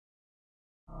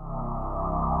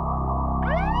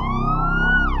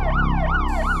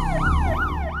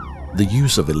The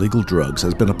use of illegal drugs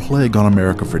has been a plague on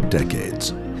America for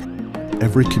decades.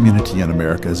 Every community in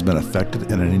America has been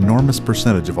affected, and an enormous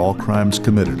percentage of all crimes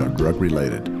committed are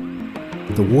drug-related.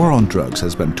 The war on drugs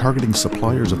has been targeting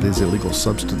suppliers of these illegal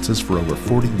substances for over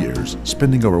 40 years,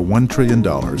 spending over $1 trillion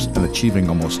and achieving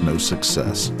almost no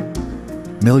success.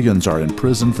 Millions are in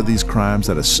prison for these crimes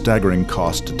at a staggering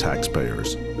cost to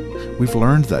taxpayers. We've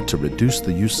learned that to reduce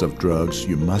the use of drugs,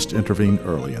 you must intervene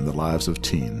early in the lives of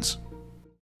teens.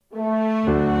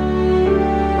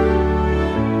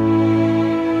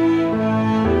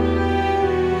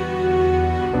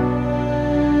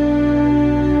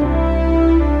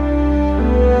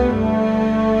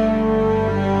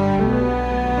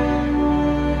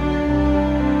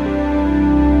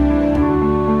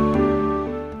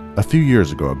 A few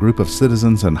years ago, a group of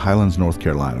citizens in Highlands, North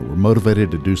Carolina were motivated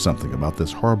to do something about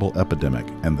this horrible epidemic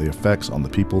and the effects on the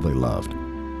people they loved.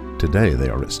 Today, they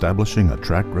are establishing a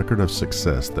track record of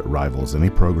success that rivals any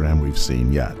program we've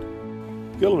seen yet.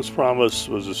 Gilliams Promise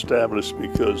was established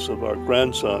because of our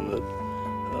grandson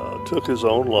that took his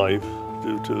own life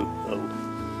due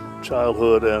to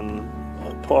childhood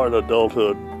and part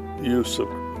adulthood use of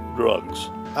drugs.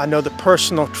 I know the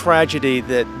personal tragedy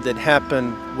that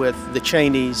happened with the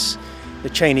Cheneys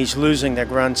losing their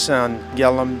grandson,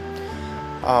 Gilliam,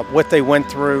 what they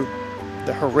went through,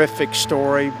 the horrific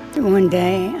story. One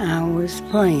day I was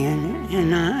praying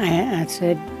and I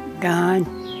said, God,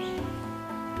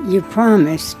 you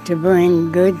promised to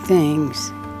bring good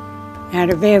things out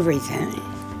of everything.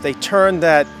 They turned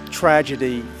that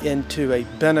tragedy into a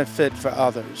benefit for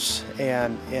others,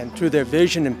 and through their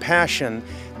vision and passion,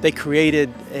 they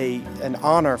created an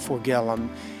honor for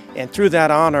Gilliam, and through that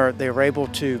honor, they were able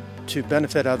to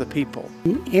benefit other people.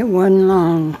 It wasn't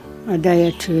long, a day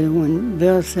or two, when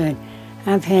Bill said,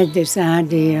 I've had this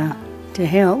idea to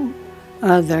help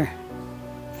other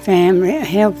families,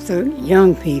 help the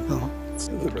young people.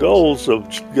 The goals of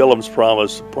Gilliams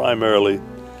Promise primarily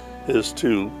is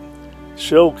to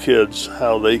show kids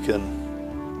how they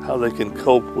can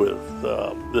cope with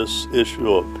this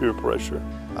issue of peer pressure.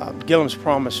 Gilliams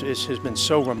Promise has been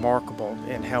so remarkable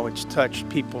in how it's touched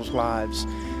people's lives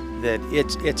that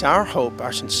it's our hope,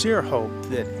 our sincere hope,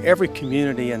 that every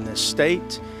community in this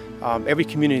state, every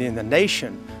community in the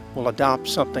nation will adopt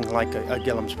something like a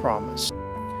Gilliams Promise.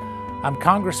 I'm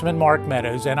Congressman Mark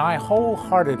Meadows, and I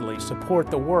wholeheartedly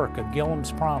support the work of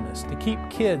Gilliams Promise to keep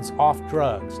kids off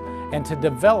drugs and to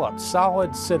develop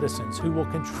solid citizens who will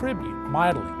contribute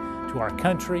mightily to our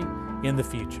country in the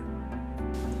future.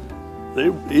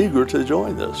 They're eager to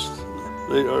join this.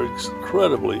 They are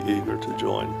incredibly eager to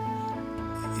join.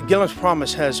 Gilliams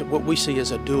Promise has what we see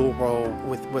as a dual role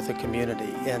with the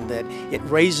community, in that it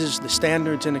raises the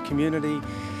standards in the community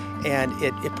and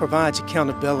it provides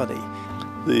accountability.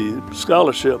 The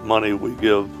scholarship money we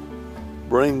give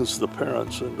brings the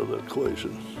parents into the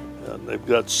equation, and they've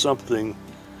got something,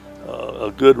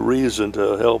 a good reason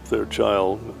to help their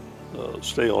child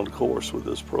stay on course with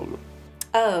this program.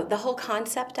 Oh, the whole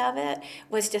concept of it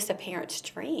was just a parent's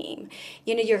dream.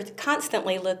 You know, you're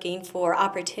constantly looking for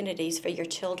opportunities for your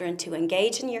children to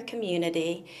engage in your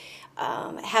community,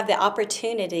 have the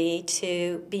opportunity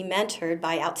to be mentored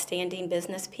by outstanding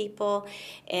business people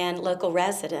and local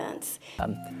residents.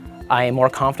 I am more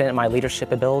confident in my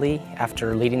leadership ability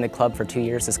after leading the club for 2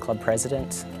 years as club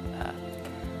president.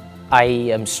 I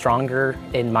am stronger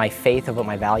in my faith of what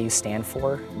my values stand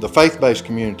for. The faith-based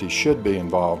community should be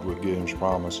involved with Gilliams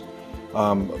Promise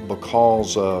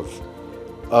because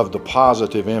of the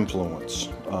positive influence,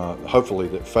 hopefully,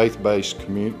 that faith-based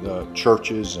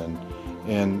churches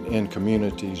and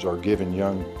communities are giving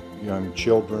young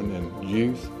children and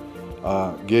youth.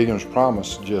 Gilliams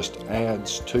Promise just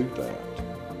adds to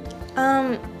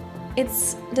that.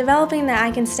 It's developing that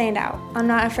I can stand out. I'm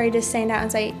not afraid to stand out and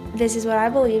say, this is what I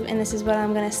believe and this is what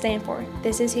I'm going to stand for.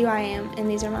 This is who I am and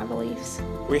these are my beliefs.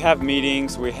 We have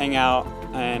meetings, we hang out,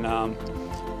 and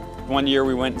one year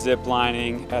we went zip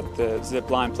lining at the zip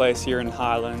line place here in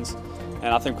Highlands, and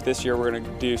I think this year we're going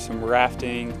to do some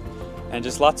rafting and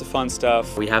just lots of fun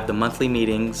stuff. We have the monthly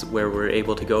meetings where we're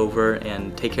able to go over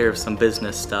and take care of some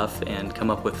business stuff and come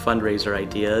up with fundraiser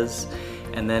ideas.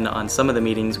 And then on some of the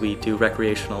meetings we do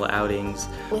recreational outings.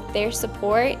 With their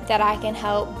support, that I can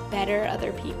help better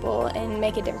other people and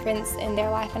make a difference in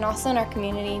their life and also in our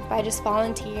community by just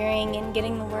volunteering and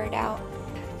getting the word out.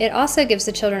 It also gives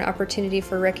the children opportunity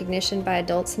for recognition by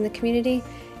adults in the community.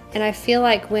 And I feel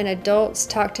like when adults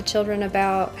talk to children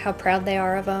about how proud they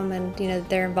are of them and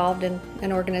they're involved in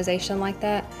an organization like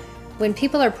that, when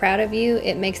people are proud of you,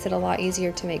 it makes it a lot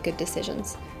easier to make good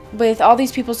decisions. With all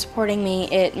these people supporting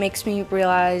me, it makes me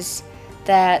realize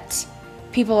that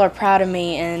people are proud of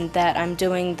me and that I'm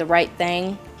doing the right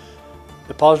thing.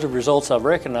 The positive results I've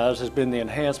recognized has been the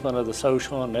enhancement of the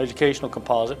social and educational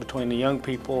composite between the young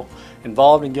people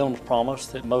involved in Gilliams Promise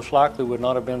that most likely would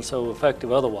not have been so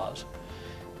effective otherwise.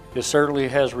 It certainly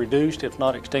has reduced, if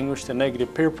not extinguished, the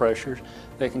negative peer pressures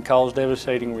that can cause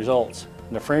devastating results.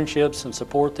 And the friendships and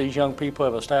support these young people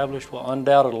have established will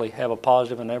undoubtedly have a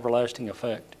positive and everlasting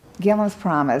effect. Gilliams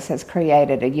Promise has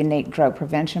created a unique drug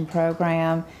prevention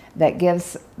program that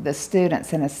gives the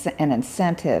students an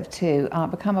incentive to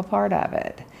become a part of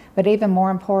it. But even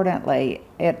more importantly,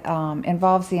 it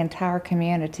involves the entire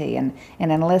community and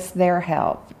enlists their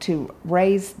help to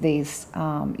raise these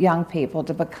young people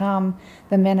to become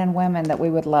the men and women that we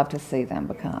would love to see them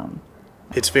become.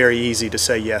 It's very easy to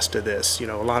say yes to this. You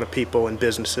know, a lot of people and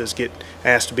businesses get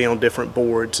asked to be on different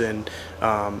boards, and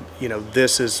you know,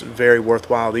 this is very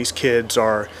worthwhile. These kids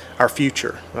are our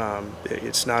future.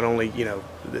 It's not only, you know,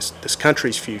 this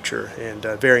country's future, and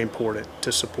very important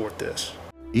to support this.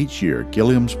 Each year,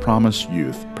 Gilliams Promise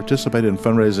youth participate in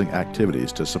fundraising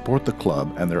activities to support the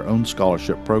club and their own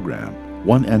scholarship program.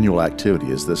 One annual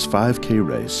activity is this 5K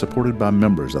race supported by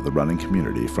members of the running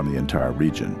community from the entire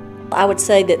region. I would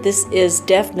say that this is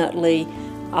definitely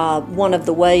one of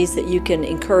the ways that you can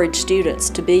encourage students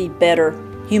to be better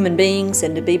human beings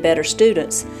and to be better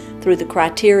students through the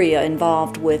criteria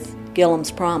involved with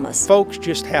Gilliams Promise. Folks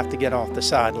just have to get off the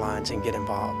sidelines and get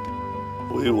involved.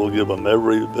 We will give them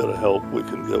every bit of help we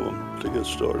can give them to get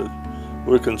started.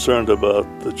 We're concerned about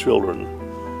the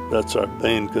children. That's our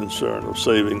main concern, of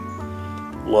saving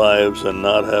lives and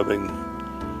not having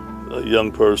a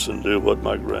young person do what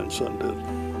my grandson did.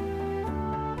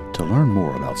 To learn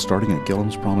more about starting a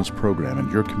Gilliams Promise program in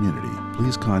your community,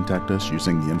 please contact us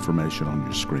using the information on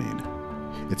your screen.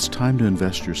 It's time to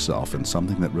invest yourself in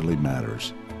something that really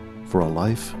matters, for a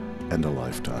life and a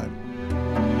lifetime.